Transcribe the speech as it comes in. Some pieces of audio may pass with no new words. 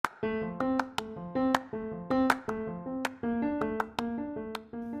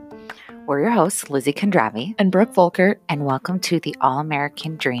We're your hosts, Lizzie Kondravi and Brooke Volkert, and welcome to the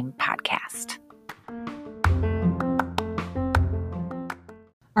All-American Dream podcast.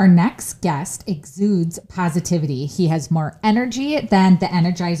 Our next guest exudes positivity. He has more energy than the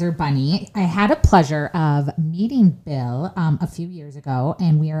Energizer Bunny. I had a pleasure of meeting Bill a few years ago,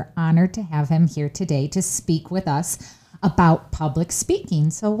 and we are honored to have him here today to speak with us about public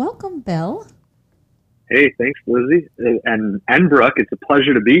speaking. So welcome, Bill. Hey, thanks, Lizzie and Brooke. It's a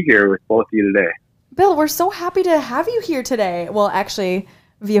pleasure to be here with both of you today. Bill, we're so happy to have you here today. Well, actually,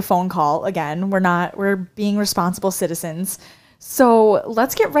 via phone call again. We're being responsible citizens. So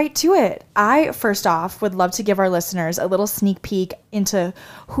let's get right to it. I, first off, would love to give our listeners a little sneak peek into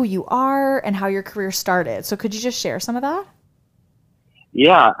who you are and how your career started. So could you just share some of that?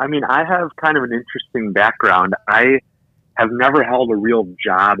 Yeah, I mean, I have kind of an interesting background. I have never held a real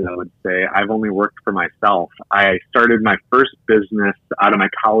job, I would say. I've only worked for myself. I started my first business out of my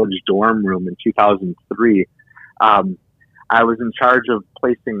college dorm room in 2003. I was in charge of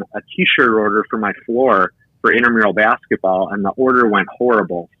placing a t-shirt order for my floor for intramural basketball, and the order went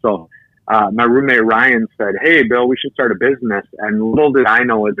horrible. So my roommate Ryan said, "Hey, Bill, we should start a business." And little did I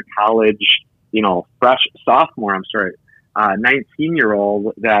know as a college, fresh sophomore,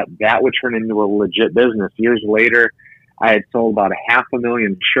 19-year-old, that would turn into a legit business. Years later, I had sold about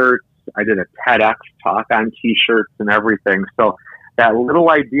 500,000 shirts. I did a TEDx talk on t-shirts and everything. So that little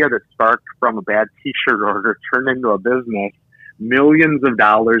idea that sparked from a bad t-shirt order turned into a business, millions of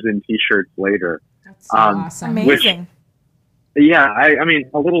dollars in t-shirts later. That's so awesome. Amazing. I mean,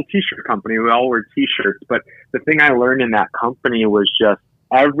 a little t-shirt company, we all wear t-shirts, but the thing I learned in that company was just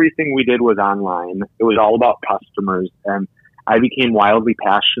everything we did was online. It was all about customers. And I became wildly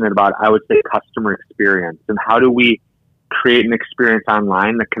passionate about, I would say, customer experience. And how do we create an experience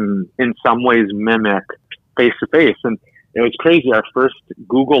online that can in some ways mimic face-to-face? And it was crazy. Our first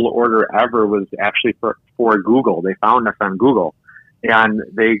Google order ever was actually for Google. They found us on Google, and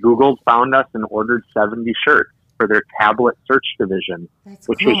they Googled, found us, and ordered 70 shirts for their tablet search division. That's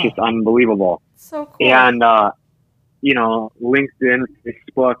which cool. was just unbelievable. So cool. And LinkedIn,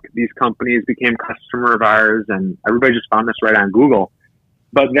 Facebook, these companies became customer of ours, and everybody just found us right on Google.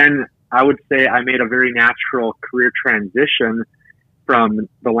 But then I would say I made a very natural career transition from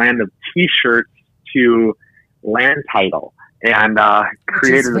the land of t-shirts to land title, and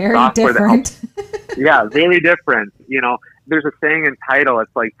created a software different. that helped. Yeah, very different. There's a saying in title,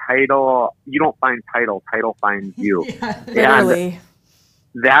 it's like title, you don't find title finds you. Yeah, literally.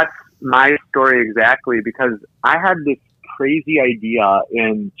 And that's my story exactly, because I had this crazy idea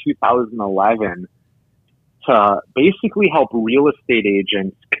in 2011 to basically help real estate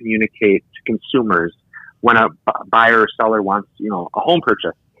agents communicate to consumers when a buyer or seller wants, a home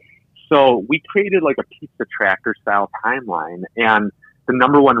purchase. So we created like a pizza tracker style timeline, and the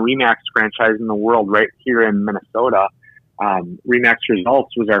number one RE/MAX franchise in the world right here in Minnesota, RE/MAX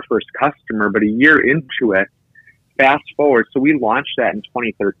Results, was our first customer. But a year into it, fast forward, so we launched that in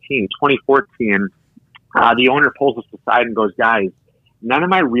 2013. 2014, the owner pulls us aside and goes, "Guys, none of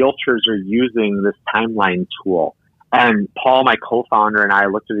my realtors are using this timeline tool." And Paul, my co-founder, and I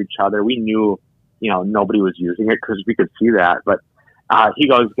looked at each other. We knew, nobody was using it because we could see that. But he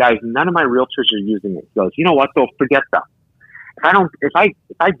goes, "Guys, none of my realtors are using it." He goes, "You know what? Though, forget them. If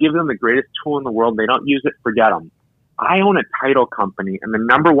I give them the greatest tool in the world, they don't use it. Forget them. I own a title company, and the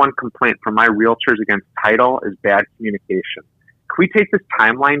number one complaint from my realtors against title is bad communication. Can we take this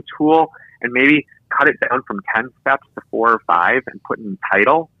timeline tool and maybe cut it down from 10 steps to 4 or 5 and put in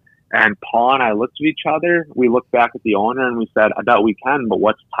title?" And Paul and I looked at each other. We looked back at the owner and we said, "I bet we can, but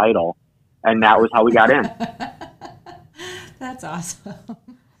what's title?" And that was how we got in. That's awesome.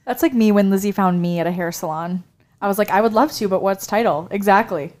 That's like me when Lizzie found me at a hair salon. I was like, I would love to, but what's title?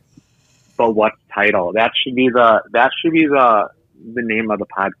 Exactly. But what's title? That should be the name of the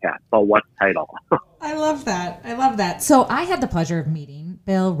podcast. But what's title? I love that. So I had the pleasure of meeting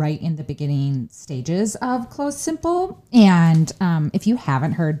Bill right in the beginning stages of Close Simple. And if you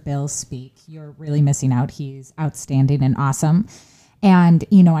haven't heard Bill speak, you're really missing out. He's outstanding and awesome. And,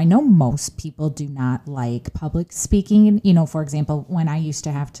 I know most people do not like public speaking. For example, when I used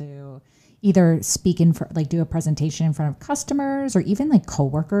to have to either speak do a presentation in front of customers or even like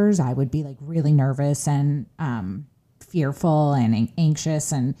coworkers, I would be like really nervous and fearful and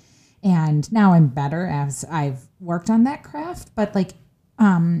anxious. And now I'm better as I've worked on that craft. But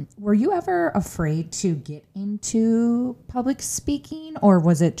were you ever afraid to get into public speaking, or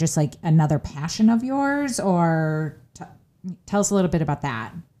was it just like another passion of yours? Or tell us a little bit about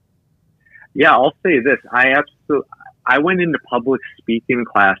that. Yeah, I'll say this. I I went into public speaking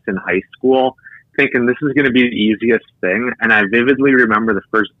class in high school thinking this is going to be the easiest thing. And I vividly remember the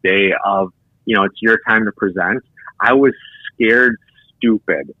first day of, it's your time to present. I was scared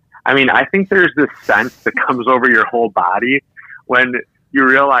stupid. I mean, I think there's this sense that comes over your whole body when you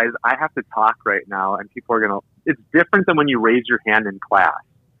realize I have to talk right now and people are going to, it's different than when you raise your hand in class,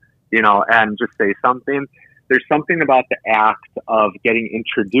 and just say something. There's something about the act of getting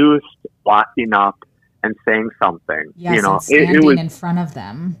introduced, walking up and saying something. Yes, and standing in front of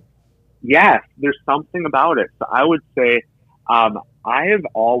them. Yes, there's something about it. So I would say I have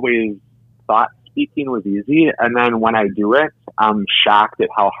always thought speaking was easy. And then when I do it, I'm shocked at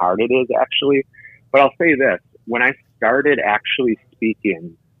how hard it is actually. But I'll say this, when I started actually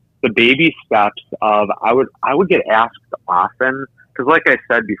speaking, the baby steps of, I would get asked often, because like I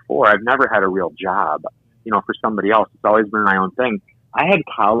said before, I've never had a real job, for somebody else. It's always been my own thing. I had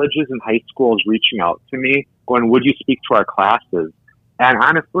colleges and high schools reaching out to me going, would you speak to our classes? And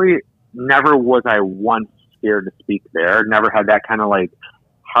honestly, never was I once scared to speak there. Never had that kind of like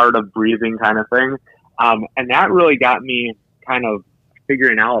heart of breathing kind of thing. And that really got me kind of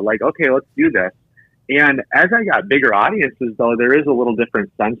figuring out like, okay, let's do this. And as I got bigger audiences, though, there is a little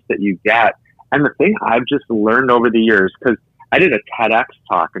different sense that you get. And the thing I've just learned over the years, because I did a TEDx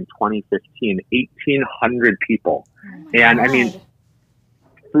talk in 2015, 1,800 people. And I mean,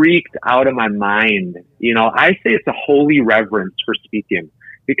 freaked out of my mind. I say it's a holy reverence for speaking,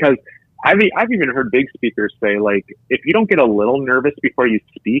 because I've even heard big speakers say, like, if you don't get a little nervous before you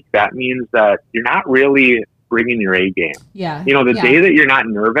speak, that means that you're not really bringing your A game. Yeah. The day that you're not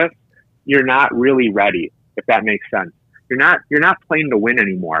nervous, you're not really ready, if that makes sense. You're not playing to win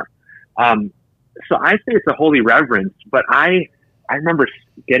anymore. So I say it's a holy reverence, but I remember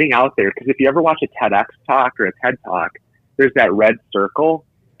getting out there, because if you ever watch a TEDx talk or a TED talk, there's that red circle.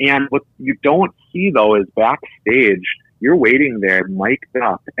 And what you don't see, though, is backstage, you're waiting there, mic'd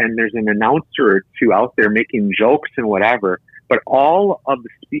up, and there's an announcer or two out there making jokes and whatever. But all of the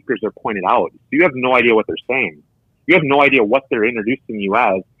speakers are pointed out. So you have no idea what they're saying. You have no idea what they're introducing you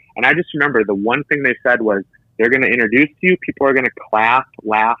as. And I just remember the one thing they said was, they're going to introduce you, people are going to clap,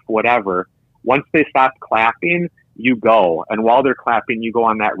 laugh, whatever. Once they stop clapping, you go. And while they're clapping, you go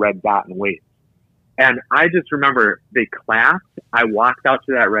on that red dot and wait. And I just remember they clapped. I walked out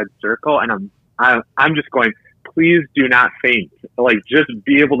to that red circle, and I'm just going, please do not faint. Like, just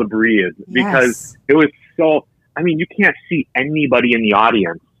be able to breathe. Yes. Because it was so, you can't see anybody in the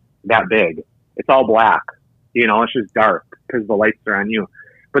audience that big. It's all black. It's just dark because the lights are on you.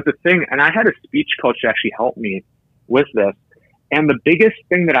 But the thing, and I had a speech coach actually help me with this. And the biggest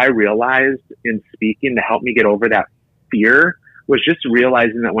thing that I realized in speaking to help me get over that fear was just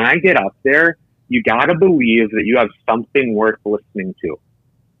realizing that when I get up there, you got to believe that you have something worth listening to.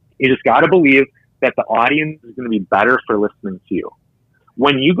 You just got to believe that the audience is going to be better for listening to you.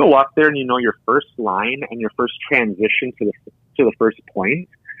 When you go up there and you know your first line and your first transition to the first point,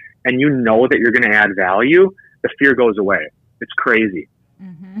 and you know that you're going to add value, the fear goes away. It's crazy.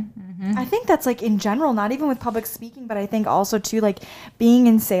 Mm-hmm, mm-hmm. I think that's like in general, not even with public speaking, but I think also too, like being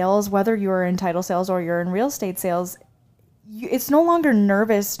in sales, whether you're in title sales or you're in real estate sales, it's no longer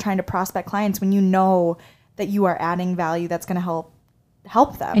nervous trying to prospect clients when you know that you are adding value that's going to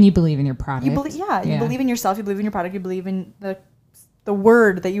help them. And you believe in your product. You believe in yourself, you believe in your product, you believe in the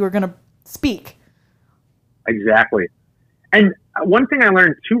word that you are going to speak. Exactly. And one thing I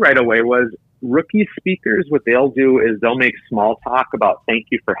learned too right away was rookie speakers, what they'll do is they'll make small talk about thank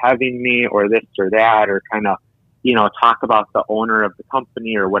you for having me or this or that, or kind of, talk about the owner of the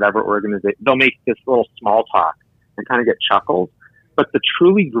company or whatever organization. They'll make this little small talk and kind of get chuckles. But the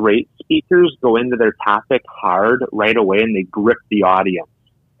truly great speakers go into their topic hard right away and they grip the audience.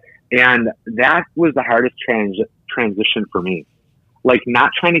 And that was the hardest transition for me. Like,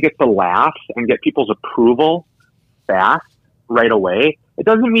 not trying to get the laughs and get people's approval fast right away. It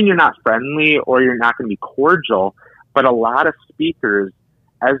doesn't mean you're not friendly or you're not going to be cordial, but a lot of speakers,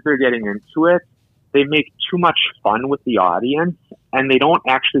 as they're getting into it, they make too much fun with the audience and they don't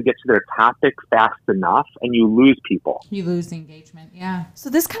actually get to their topic fast enough, and you lose people. You lose the engagement, yeah. So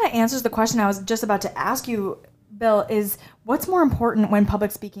this kind of answers the question I was just about to ask you, Bill, is what's more important when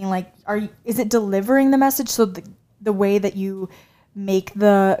public speaking? Like, is it delivering the message, so the way that you make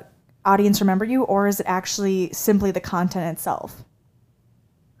the audience remember you, or is it actually simply the content itself?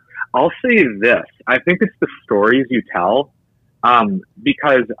 I'll say this. I think it's the stories you tell,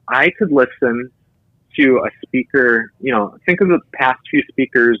 because I could listen to a speaker, think of the past few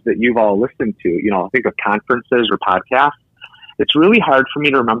speakers that you've all listened to, think of conferences or podcasts. It's really hard for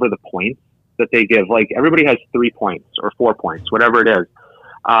me to remember the points that they give. Like, everybody has 3 points or 4 points, whatever it is.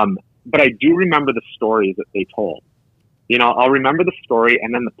 But I do remember the stories that they told. I'll remember the story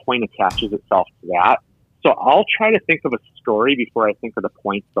and then the point attaches itself to that. So I'll try to think of a story before I think of the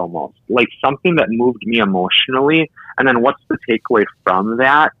points almost. Like something that moved me emotionally, and then what's the takeaway from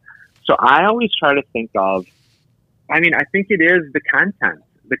that? So I always try to think of, I think it is the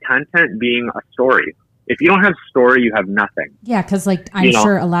content being a story. If you don't have story, you have nothing. Yeah, because I'm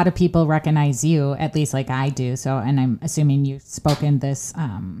sure a lot of people recognize you, at least like I do. So, and I'm assuming you've spoken this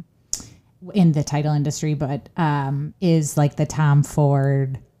in the title industry, but is like the Tom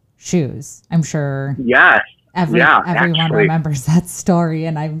Ford shoes. I'm sure. Yes. Everyone actually remembers that story,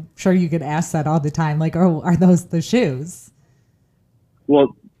 and I'm sure you get asked that all the time. Like, oh, are those the shoes?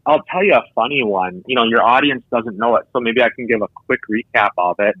 Well, I'll tell you a funny one. Your audience doesn't know it, so maybe I can give a quick recap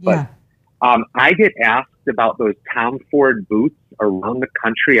of it. Yeah. But I get asked about those Tom Ford boots around the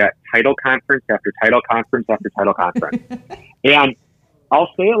country at title conference after title conference after title conference. And I'll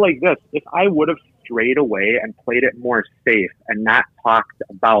say it like this. If I would have strayed away and played it more safe and not talked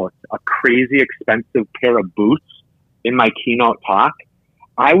about a crazy expensive pair of boots in my keynote talk,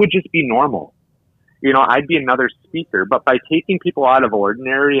 I would just be normal. I'd be another speaker. But by taking people out of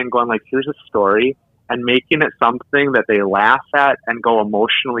ordinary and going like, here's a story, and making it something that they laugh at and go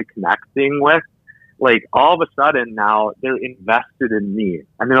emotionally connecting with, like all of a sudden now they're invested in me.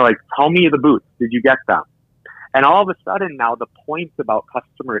 And they're like, tell me the boots. Did you get them? And all of a sudden now the points about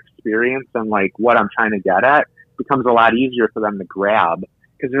customer experience and like what I'm trying to get at becomes a lot easier for them to grab,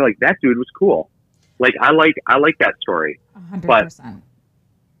 because they're like, that dude was cool. Like, I like that story. 100%.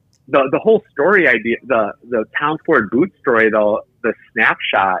 But the whole story idea, the Tom Ford boot story, though, the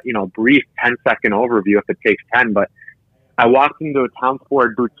snapshot, brief 10-second overview if it takes 10, but I walked into a Tom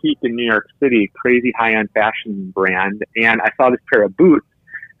Ford boutique in New York City, crazy high-end fashion brand, and I saw this pair of boots,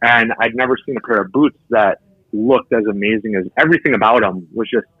 and I'd never seen a pair of boots that looked as amazing as everything about them was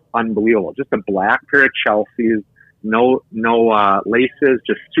just unbelievable. Just a black pair of Chelsea's, no laces,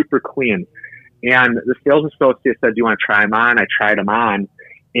 just super clean. And the sales associate said, do you want to try them on? I tried them on.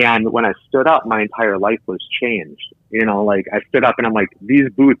 And when I stood up, my entire life was changed. Like I stood up and I'm like, these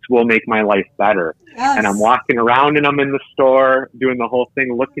boots will make my life better. Yes. And I'm walking around in them in the store, doing the whole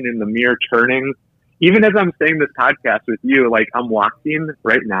thing, looking in the mirror, turning. Even as I'm saying this podcast with you, like I'm walking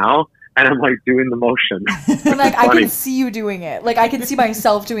right now and I'm like doing the motion. And like I can see you doing it. Like I can see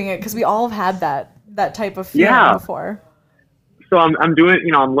myself doing it, because we all have had that type of feeling before. So I'm doing,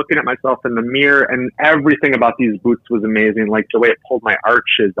 I'm looking at myself in the mirror, and everything about these boots was amazing. Like the way it pulled my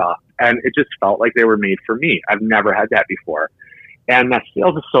arches up, and it just felt like they were made for me. I've never had that before. And that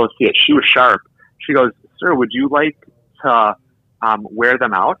sales associate, she was sharp. She goes, sir, would you like to wear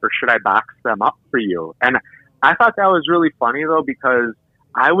them out, or should I box them up for you? And I thought that was really funny though, because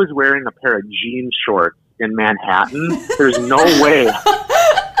I was wearing a pair of jean shorts in Manhattan. There's no way.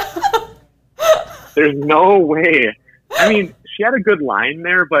 There's no way. I mean, she had a good line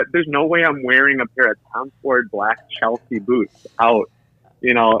there, but there's no way I'm wearing a pair of Tom Ford black Chelsea boots out,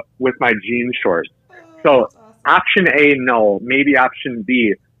 with my jean shorts. So option A, no. Maybe option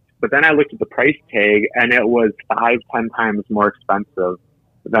B. But then I looked at the price tag, and it was 5-10 times more expensive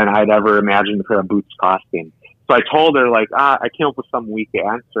than I'd ever imagined a pair of boots costing. So I told her, like, I came up with some weak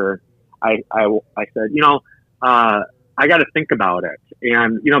answer. I said, I got to think about it.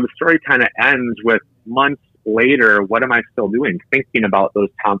 And, the story kind of ends with months later, what am I still doing? Thinking about those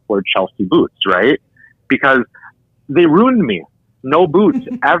Tom Ford Chelsea boots, right? Because they ruined me. No boots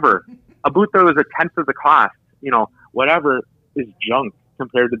ever. A boot that was a tenth of the cost, whatever, is junk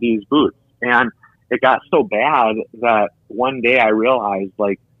compared to these boots. And it got so bad that one day I realized,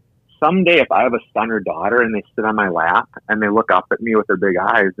 like, someday if I have a son or daughter and they sit on my lap and they look up at me with their big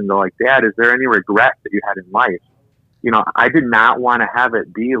eyes and go like, Dad, is there any regret that you had in life? I did not want to have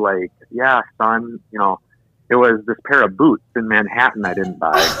it be like, yeah, son, it was this pair of boots in Manhattan I didn't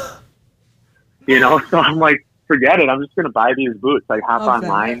buy. So I'm like, forget it. I'm just going to buy these boots. I hop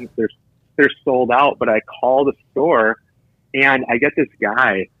online. They're sold out, but I call the store and I get this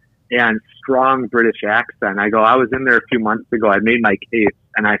guy and strong British accent. I go, I was in there a few months ago. I made my case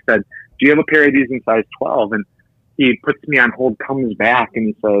and I said, do you have a pair of these in size 12? And he puts me on hold, comes back and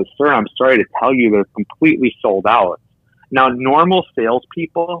he says, sir, I'm sorry to tell you they're completely sold out. Now, normal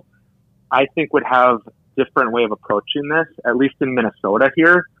salespeople, I think, would have different way of approaching this. At least in Minnesota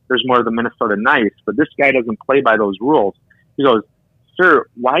here, there's more of the Minnesota nice, but this guy doesn't play by those rules. He goes, sir,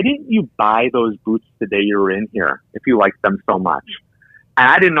 why didn't you buy those boots the day you were in here if you liked them so much? And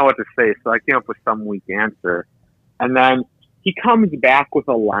I didn't know what to say, so I came up with some weak answer. And then he comes back with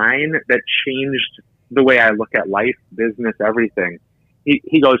a line that changed the way I look at life, business, everything.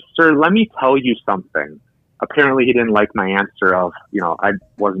 He goes, sir, let me tell you something. Apparently he didn't like my answer of, I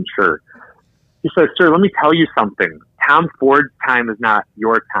wasn't sure. He says, sir, let me tell you something. Tom Ford's time is not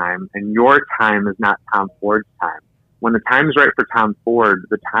your time, and your time is not Tom Ford's time. When the time is right for Tom Ford,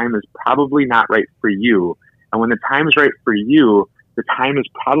 the time is probably not right for you. And when the time is right for you, the time is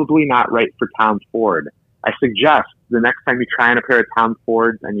probably not right for Tom Ford. I suggest the next time you try on a pair of Tom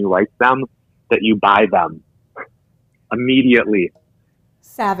Fords and you like them, that you buy them immediately.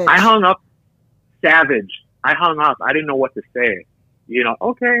 Savage. I hung up. Savage. I hung up. I didn't know what to say.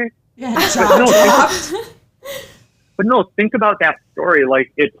 Okay. Yeah, But no, think about that story.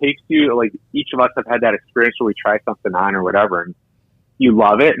 Like, it takes you, like, each of us have had that experience where we try something on or whatever, and you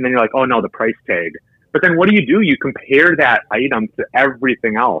love it, and then you're like, oh no, the price tag. But then what do? You compare that item to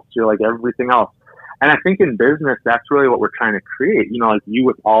everything else. You're like, everything else. And I think in business, that's really what we're trying to create. Like you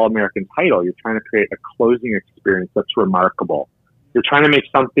with All American Title, you're trying to create a closing experience that's remarkable. You're trying to make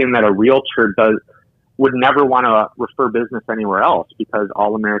something that a realtor would never want to refer business anywhere else, because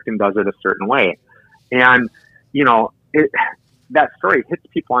All American does it a certain way. And, that story hits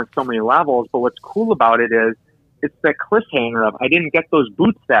people on so many levels. But what's cool about it is it's that cliffhanger of, I didn't get those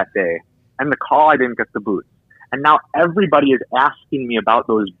boots that day, and the call, I didn't get the boots. And now everybody is asking me about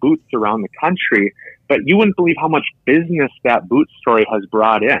those boots around the country, but you wouldn't believe how much business that boot story has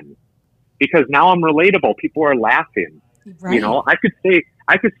brought in, because now I'm relatable. People are laughing. Right. I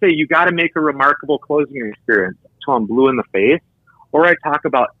could say you got to make a remarkable closing experience until I'm blue in the face, or I talk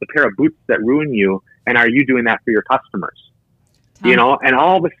about the pair of boots that ruin you, and are you doing that for your customers? And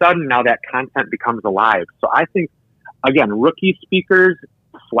all of a sudden now that content becomes alive. So I think, again, rookie speakers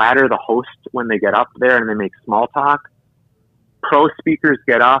flatter the host when they get up there and they make small talk. Pro speakers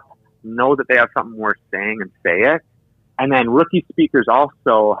get up, know that they have something worth saying, and say it. And then rookie speakers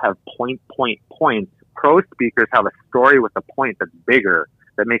also have point. Pro speakers have a story with a point that's bigger,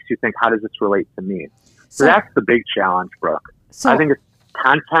 that makes you think, how does this relate to me? So that's the big challenge, Brooke. I think it's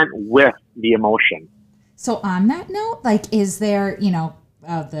content with the emotion. So on that note, like, is there,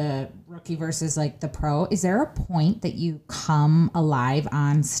 the rookie versus like the pro, is there a point that you come alive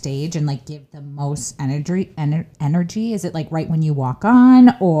on stage and like give the most energy? Is it like right when you walk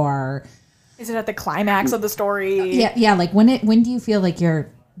on, or is it at the climax of the story? Yeah. Like when do you feel like you're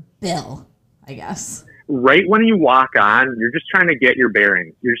Bill, I guess? Right when you walk on, you're just trying to get your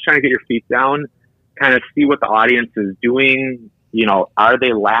bearings. You're just trying to get your feet down, kind of see what the audience is doing. Are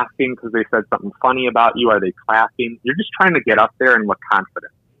they laughing because they said something funny about you? Are they clapping? You're just trying to get up there and look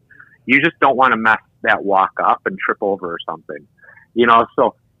confident. You just don't want to mess that walk up and trip over or something.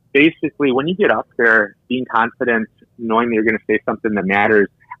 So basically when you get up there, being confident, knowing that you're going to say something that matters,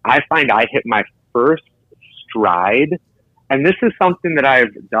 I find I hit my first stride. And this is something that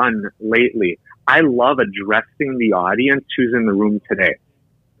I've done lately. I love addressing the audience who's in the room today.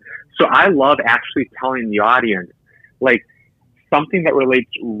 So I love actually telling the audience, like, something that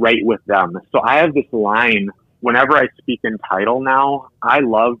relates right with them. So I have this line whenever I speak in title now. I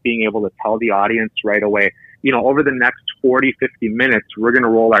love being able to tell the audience right away, over the next 40, 50 minutes, we're going to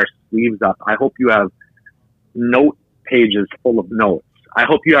roll our sleeves up. I hope you have note pages full of notes. I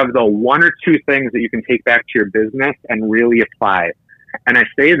hope you have the one or two things that you can take back to your business and really apply. And I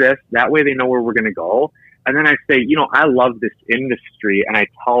say this, that way they know where we're going to go. And then I say, I love this industry, and I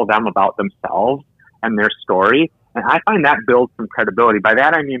tell them about themselves and their story. And I find that builds some credibility. By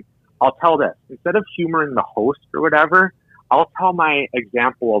that, I mean, I'll tell this. Instead of humoring the host or whatever, I'll tell my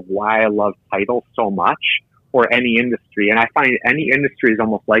example of why I love title so much, or any industry. And I find any industry is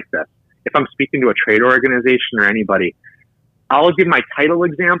almost like this. If I'm speaking to a trade organization or anybody, I'll give my title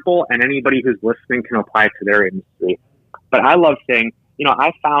example, and anybody who's listening can apply to their industry. But I love saying,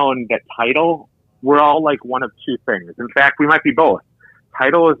 I found that title, we're all like one of two things. In fact, we might be both.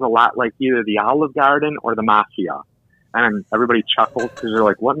 Title is a lot like either the Olive Garden or the Mafia. And everybody chuckles because they're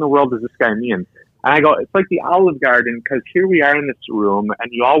like, what in the world does this guy mean? And I go, it's like the Olive Garden, because here we are in this room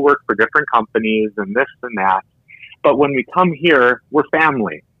and you all work for different companies and this and that. But when we come here, we're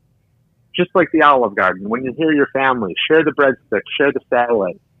family. Just like the Olive Garden. When you hear your family, share the breadsticks, share the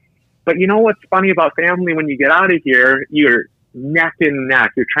salad. But you know what's funny about family? When you get out of here, you're neck and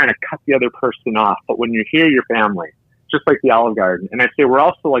neck. You're trying to cut the other person off. But when you're here, you're family. Just like the Olive Garden. And I say we're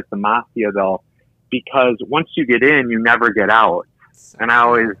also like the Mafia, though, because once you get in, you never get out. And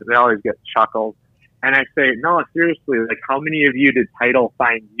they always get chuckles. And I say, no, seriously, like, how many of you did title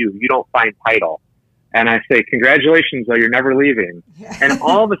find you? You don't find title. And I say, congratulations, though, you're never leaving. Yeah. And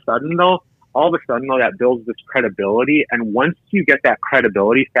all of a sudden, though, that builds this credibility. And once you get that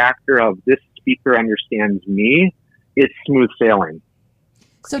credibility factor of this speaker understands me, it's smooth sailing.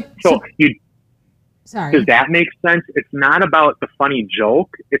 So you. Sorry. Does that make sense? It's not about the funny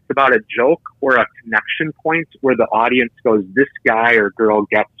joke. It's about a joke or a connection point where the audience goes, this guy or girl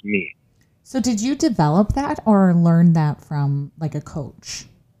gets me. So did you develop that or learn that from like a coach?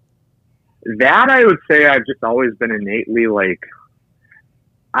 That I would say I've just always been innately like,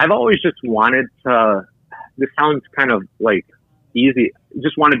 I've always just wanted to, this sounds kind of like easy,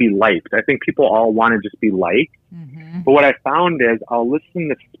 just want to be liked. I think people all want to just be liked. Mm-hmm. But what I found is I'll listen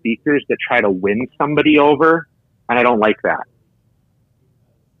to speakers that try to win somebody over, and I don't like that.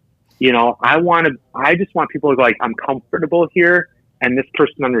 You know, I just want people to go like, I'm comfortable here and this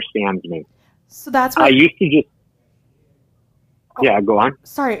person understands me. So that's what I used to just, yeah, go on.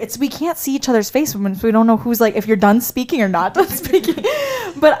 Sorry, we can't see each other's face when we don't know who's like, if you're done speaking or not done speaking.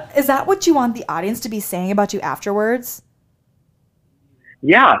 But is that what you want the audience to be saying about you afterwards?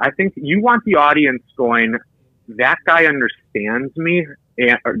 Yeah, I think you want the audience going, that guy understands me,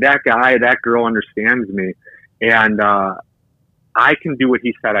 or that girl understands me, and I can do what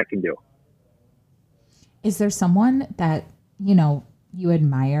he said I can do. Is there someone that, you know, you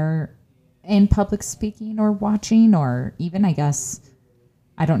admire in public speaking or watching, or even, I guess,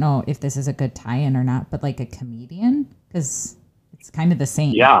 I don't know if this is a good tie-in or not, but like a comedian? Because it's kind of the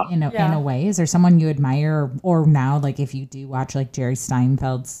same in a way. Is there someone you admire, or now, like if you do watch like Jerry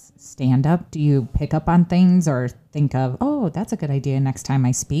Steinfeld's stand-up, do you pick up on things or think of, oh, that's a good idea next time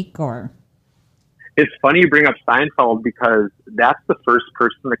I speak? Or it's funny you bring up Seinfeld because that's the first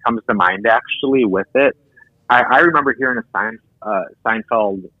person that comes to mind actually with it. I remember hearing a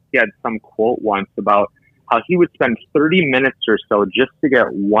Seinfeld, he had some quote once about how he would spend 30 minutes or so just to get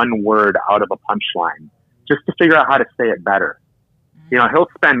one word out of a punchline, just to figure out how to say it better. You know, he'll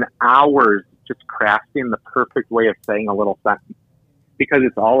spend hours just crafting the perfect way of saying a little sentence because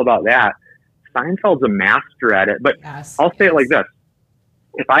it's all about that. Seinfeld's a master at it, but I'll say it like this.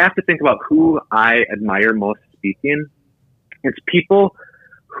 If I have to think about who I admire most speaking, it's people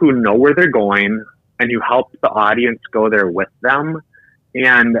who know where they're going and you help the audience go there with them.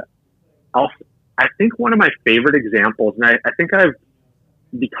 And I think one of my favorite examples, and I think I've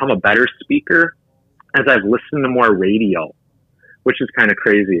become a better speaker as I've listened to more radio, which is kind of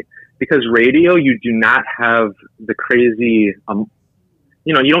crazy because radio, you do not have the crazy,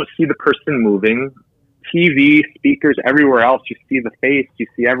 you know, you don't see the person moving. TV, speakers, everywhere else, you see the face, you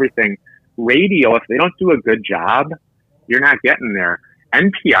see everything. Radio, if they don't do a good job, you're not getting there.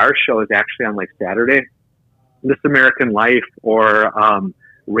 NPR shows actually on like Saturday, This American Life or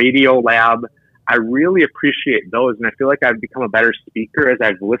Radio Lab. I really appreciate those, and I feel like I've become a better speaker as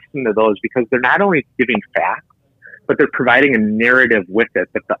I've listened to those because they're not only giving facts, but they're providing a narrative with it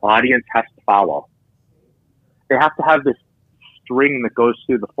that the audience has to follow. They have to have this string that goes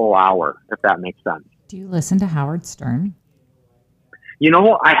through the full hour, if that makes sense. do you listen to Howard Stern? You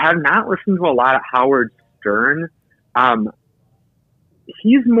know, I have not listened to a lot of Howard Stern.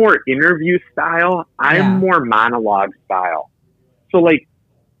 He's more interview style. I'm more monologue style. So, like,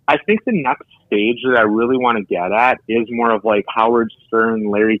 I think the next stage that I really want to get at is more of like Howard Stern,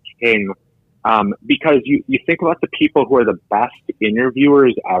 Larry King, because you think about the people who are the best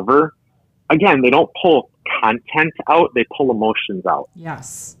interviewers ever. Again, they don't pull content out; they pull emotions out.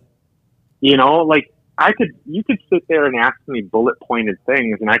 Yes. You know, like you could sit there and ask me bullet pointed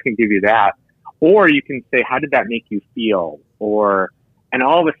things, and I can give you that, or you can say, "How did that make you feel?" And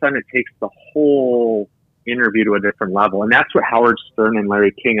all of a sudden, it takes the whole interview to a different level, and that's what Howard Stern and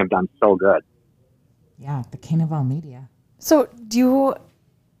Larry King have done so good. Yeah, the king of all media. So do you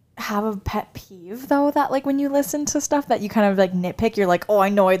have a pet peeve though, that like when you listen to stuff that you kind of like nitpick, you're like, oh, I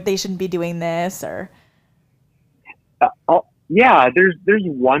know they shouldn't be doing this, or yeah, there's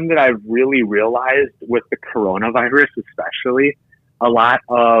one that I've really realized with the coronavirus, especially a lot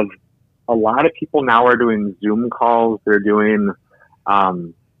of people now are doing Zoom calls. They're doing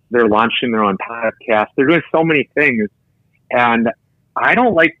they're launching their own podcast. They're doing so many things. And I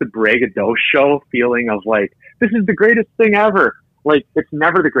don't like the braggadocio feeling of like, this is the greatest thing ever. Like, it's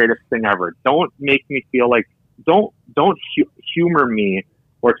never the greatest thing ever. Don't make me feel like, don't humor me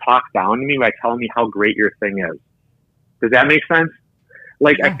or talk down to me by telling me how great your thing is. Does that make sense?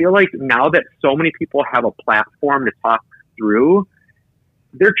 Like, I feel like now that so many people have a platform to talk through,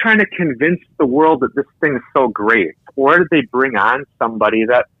 they're trying to convince the world that this thing is so great. Or they bring on somebody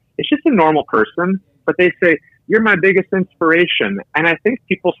that it's just a normal person, but they say, you're my biggest inspiration. And I think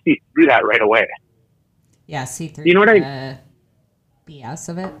people see through that right away. Yeah, see through the BS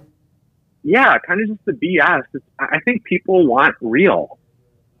of it. Yeah, kind of just the BS. I think people want real.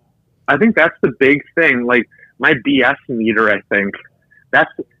 I think that's the big thing. Like, my BS meter, I think,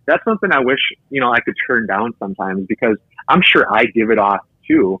 that's something I wish, I could turn down sometimes, because I'm sure I give it off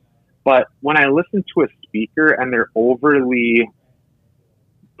too. But when I listen to a speaker and they're overly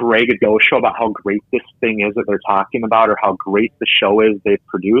braggadocio about how great this thing is that they're talking about, or how great the show is they've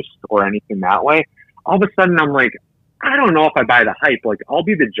produced, or anything that way, all of a sudden I'm like, I don't know if I buy the hype. Like, I'll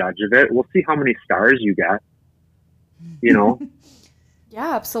be the judge of it. We'll see how many stars you get. You know?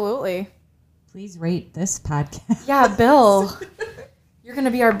 Yeah, absolutely. Please rate this podcast. Yeah, Bill, you're going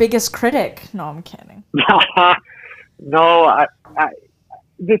to be our biggest critic. No, I'm kidding. No,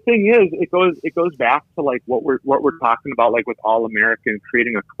 the thing is, it goes back to like what we're talking about, like with All American,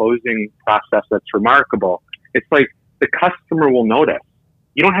 creating a closing process that's remarkable. It's like the customer will notice.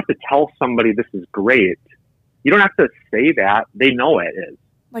 You don't have to tell somebody this is great. You don't have to say that. They know it is.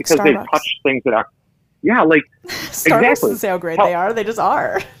 Like because Starbucks. they've touched things that are, yeah, like Starbucks exactly. doesn't say how great they are. They just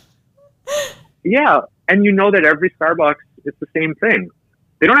are. Yeah, and you know that every Starbucks, it's the same thing.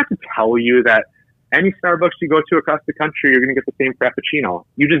 They don't have to tell you that any Starbucks you go to across the country, you're going to get the same Frappuccino.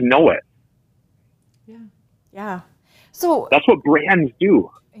 You just know it. Yeah. So that's what brands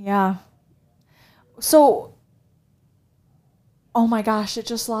do. Yeah. So, oh my gosh, it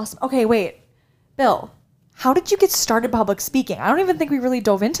just lost. Okay, wait. Bill, how did you get started public speaking? I don't even think we really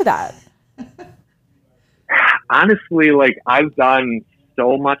dove into that. Honestly, like I've done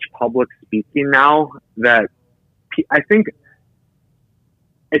so much public speaking now that I think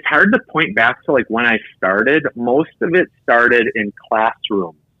it's hard to point back to like when I started. Most of it started in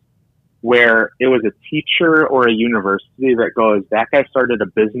classrooms where it was a teacher or a university that goes, that guy started a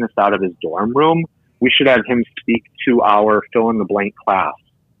business out of his dorm room. We should have him speak to our fill in the blank class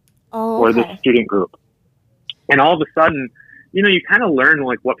or the student group. And all of a sudden, you know, you kind of learn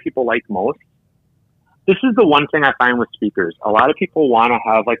like what people like most. This is the one thing I find with speakers. A lot of people want to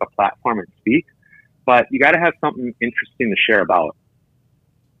have like a platform and speak, but you got to have something interesting to share about.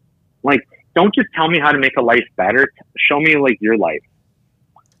 Like, don't just tell me how to make a life better. Show me like your life.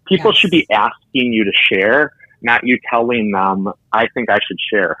 People should be asking you to share, not you telling them, I think I should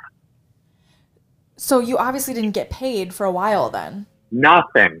share. So you obviously didn't get paid for a while then.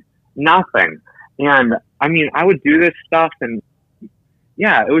 Nothing. And I mean, I would do this stuff and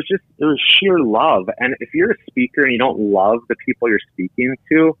yeah, it was sheer love. And if you're a speaker and you don't love the people you're speaking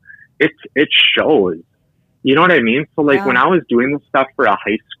to, it shows. You know what I mean? So like when I was doing this stuff for a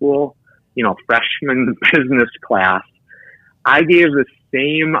high school, you know, freshman business class, I gave the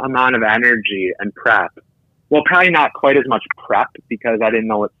same amount of energy and prep. Well, probably not quite as much prep because I didn't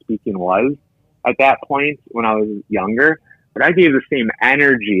know what speaking was at that point when I was younger, but I gave the same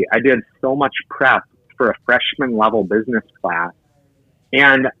energy. I did so much prep for a freshman level business class.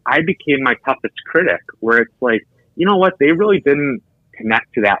 And I became my toughest critic where it's like, you know what? They really didn't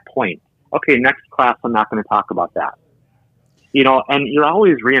connect to that point. Okay, next class, I'm not going to talk about that. You know, and you're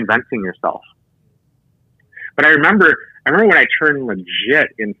always reinventing yourself. But I remember when I turned legit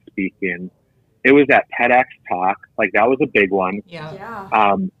in speaking, it was at TEDx talk. Like that was a big one.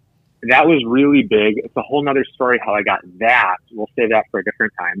 Yeah. That was really big. It's a whole nother story how I got that. We'll save that for a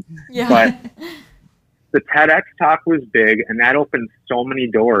different time. Yeah. But the TEDx talk was big, and that opened so many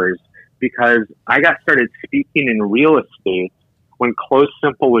doors because I got started speaking in real estate when Close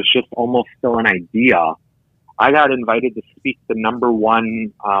Simple was just almost still an idea. I got invited to speak the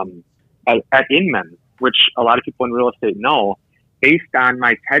 #1 at Inman, which a lot of people in real estate know, based on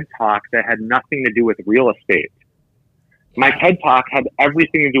my TED Talk that had nothing to do with real estate. My TED Talk had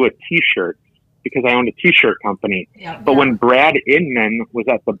everything to do with T-shirts because I owned a T-shirt company. But when Brad Inman was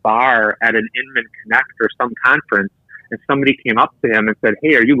at the bar at an Inman Connect or some conference, and somebody came up to him and said,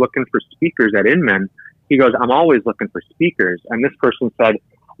 "Hey, are you looking for speakers at Inman?" He goes, "I'm always looking for speakers." And this person said,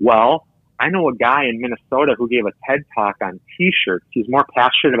 "Well, I know a guy in Minnesota who gave a TED Talk on T-shirts. He's more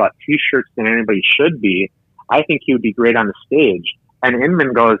passionate about T-shirts than anybody should be. I think he would be great on the stage." And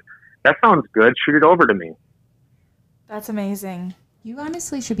Inman goes, "That sounds good. Shoot it over to me." That's amazing. You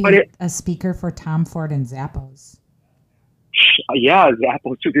honestly should be a speaker for Tom Ford and Zappos. Yeah,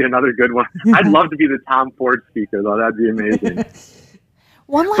 Zappos should be another good one. I'd love to be the Tom Ford speaker, though. That'd be amazing.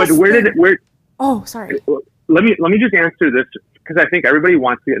 One last but Oh, sorry. Let me just answer this because I think everybody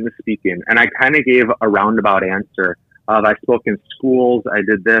wants to get into speaking, and I kind of gave a roundabout answer of I spoke in schools, I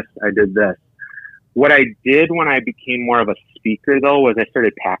did this. What I did when I became more of a speaker, though, was I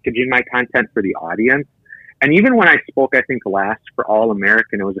started packaging my content for the audience. And even when I spoke, I think last for All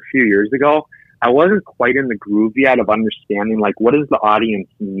American, it was a few years ago, I wasn't quite in the groove yet of understanding, like, what does the audience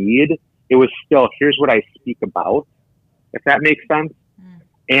need? It was still, here's what I speak about, if that makes sense.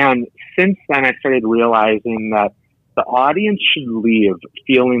 And since then, I started realizing that the audience should leave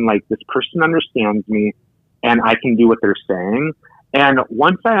feeling like this person understands me and I can do what they're saying. And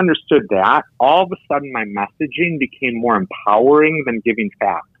once I understood that, all of a sudden my messaging became more empowering than giving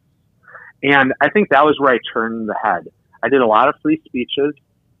facts. And I think that was where I turned the head. I did a lot of free speeches.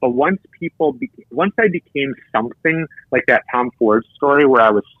 But once I became something like that Tom Ford story where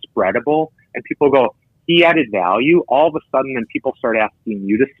I was spreadable and people go, he added value, all of a sudden then people start asking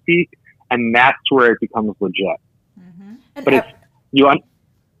you to speak, and that's where it becomes legit. Mm-hmm. But it's,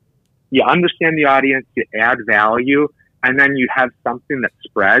 you understand the audience, you add value, and then you have something that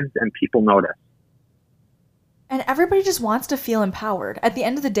spreads and people notice. And everybody just wants to feel empowered. At the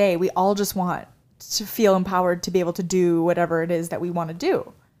end of the day, we all just want to feel empowered to be able to do whatever it is that we want to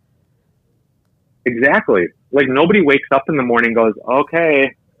do. Exactly. Like nobody wakes up in the morning and goes,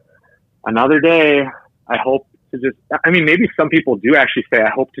 okay, another day. I hope to just, I mean, maybe some people do actually say, I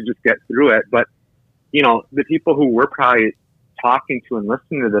hope to just get through it. But, you know, the people who we're probably talking to and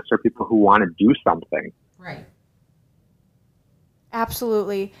listening to this are people who want to do something. Right.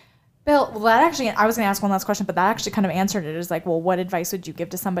 Absolutely. Bill, well, that actually, I was going to ask one last question, but that actually kind of answered it. Is like, well, what advice would you give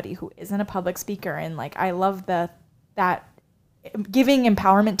to somebody who isn't a public speaker? And like, I love that giving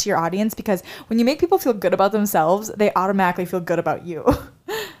empowerment to your audience, because when you make people feel good about themselves, they automatically feel good about you.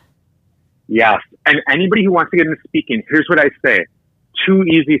 Yes. And anybody who wants to get into speaking, here's what I say. 2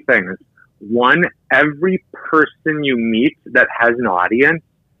 easy things. One, every person you meet that has an audience,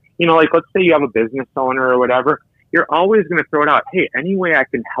 you know, like let's say you have a business owner or whatever, you're always going to throw it out. Hey, any way I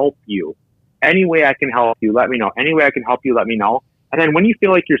can help you, any way I can help you, let me know. Any way I can help you, let me know. And then when you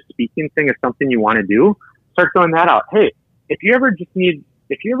feel like your speaking thing is something you want to do, start throwing that out. Hey, if you ever just need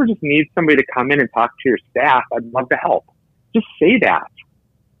somebody to come in and talk to your staff, I'd love to help. Just say that.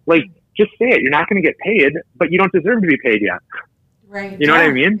 Like, just say it. You're not going to get paid, but you don't deserve to be paid yet. Right. You know what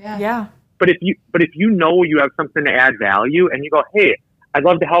I mean? Yeah. But if you know you have something to add value and you go, hey, I'd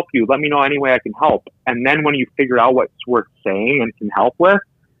love to help you. Let me know any way I can help. And then when you figure out what's worth saying and can help with,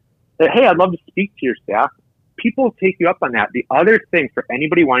 that, hey, I'd love to speak to your staff. People take you up on that. The other thing for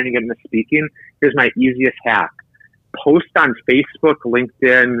anybody wanting to get into speaking, here's my easiest hack. Post on Facebook,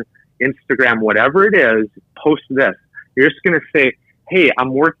 LinkedIn, Instagram, whatever it is, post this. You're just going to say, hey,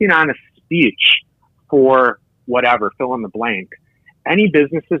 I'm working on a speech for whatever, fill in the blank. Any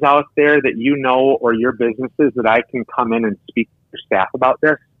businesses out there that you know or your businesses that I can come in and speak to your staff about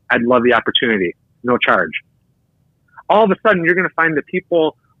this, I'd love the opportunity. No charge. All of a sudden, you're going to find that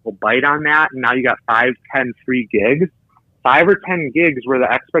people will bite on that, and now you got 5, 10 free gigs. 5 or 10 gigs where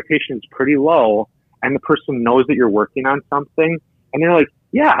the expectation is pretty low, and the person knows that you're working on something, and they're like,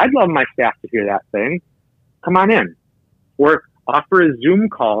 yeah, I'd love my staff to hear that thing. Come on in. Or offer a Zoom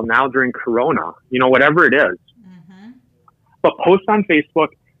call now during Corona, you know, whatever it is. Mm-hmm. But post on Facebook,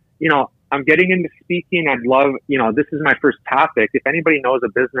 you know, I'm getting into speaking. I'd love, you know, this is my first topic. If anybody knows a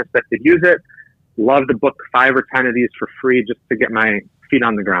business that could use it, love to book 5 or 10 of these for free just to get my feet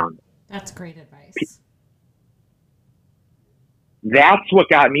on the ground. That's great advice. That's what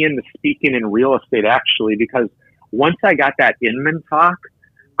got me into speaking in real estate, actually, because once I got that Inman talk,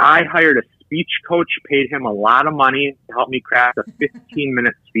 I hired a speech coach, paid him a lot of money to help me craft a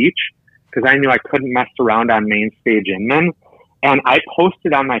 15-minute speech because I knew I couldn't mess around on main stage Inman. And I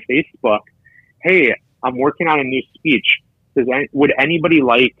posted on my Facebook, hey, I'm working on a new speech. Would anybody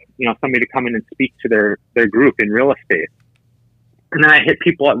like, you know, somebody to come in and speak to their group in real estate? And then I hit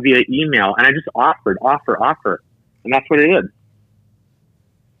people up via email, and I just offer. And that's what it is.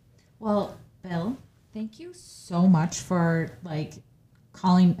 Well, Bill, thank you so much for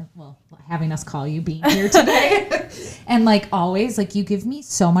having us call you, being here today. And like always, like you give me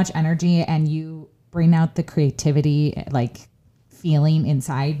so much energy and you bring out the creativity, like feeling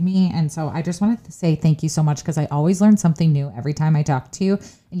inside me. And so I just wanted to say thank you so much, because I always learn something new every time I talk to you,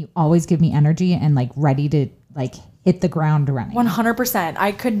 and you always give me energy and like ready to like hit the ground running.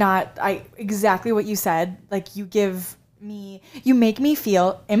 100%. Exactly what you said. Like you make me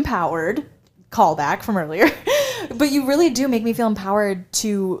feel empowered. Callback from earlier. But you really do make me feel empowered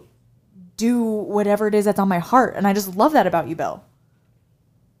to do whatever it is that's on my heart. And I just love that about you, Bill.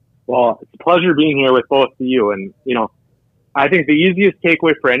 Well, it's a pleasure being here with both of you. And, you know, I think the easiest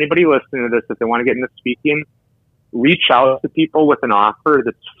takeaway for anybody listening to this, if they want to get into speaking, reach out to people with an offer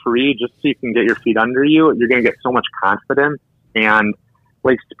that's free just so you can get your feet under you. You're going to get so much confidence. And,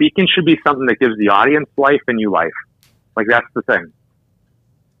 like, speaking should be something that gives the audience life and you life. Like, that's the thing.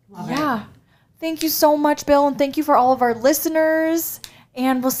 Yeah. Thank you so much, Bill. And thank you for all of our listeners.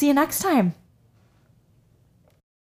 And we'll see you next time.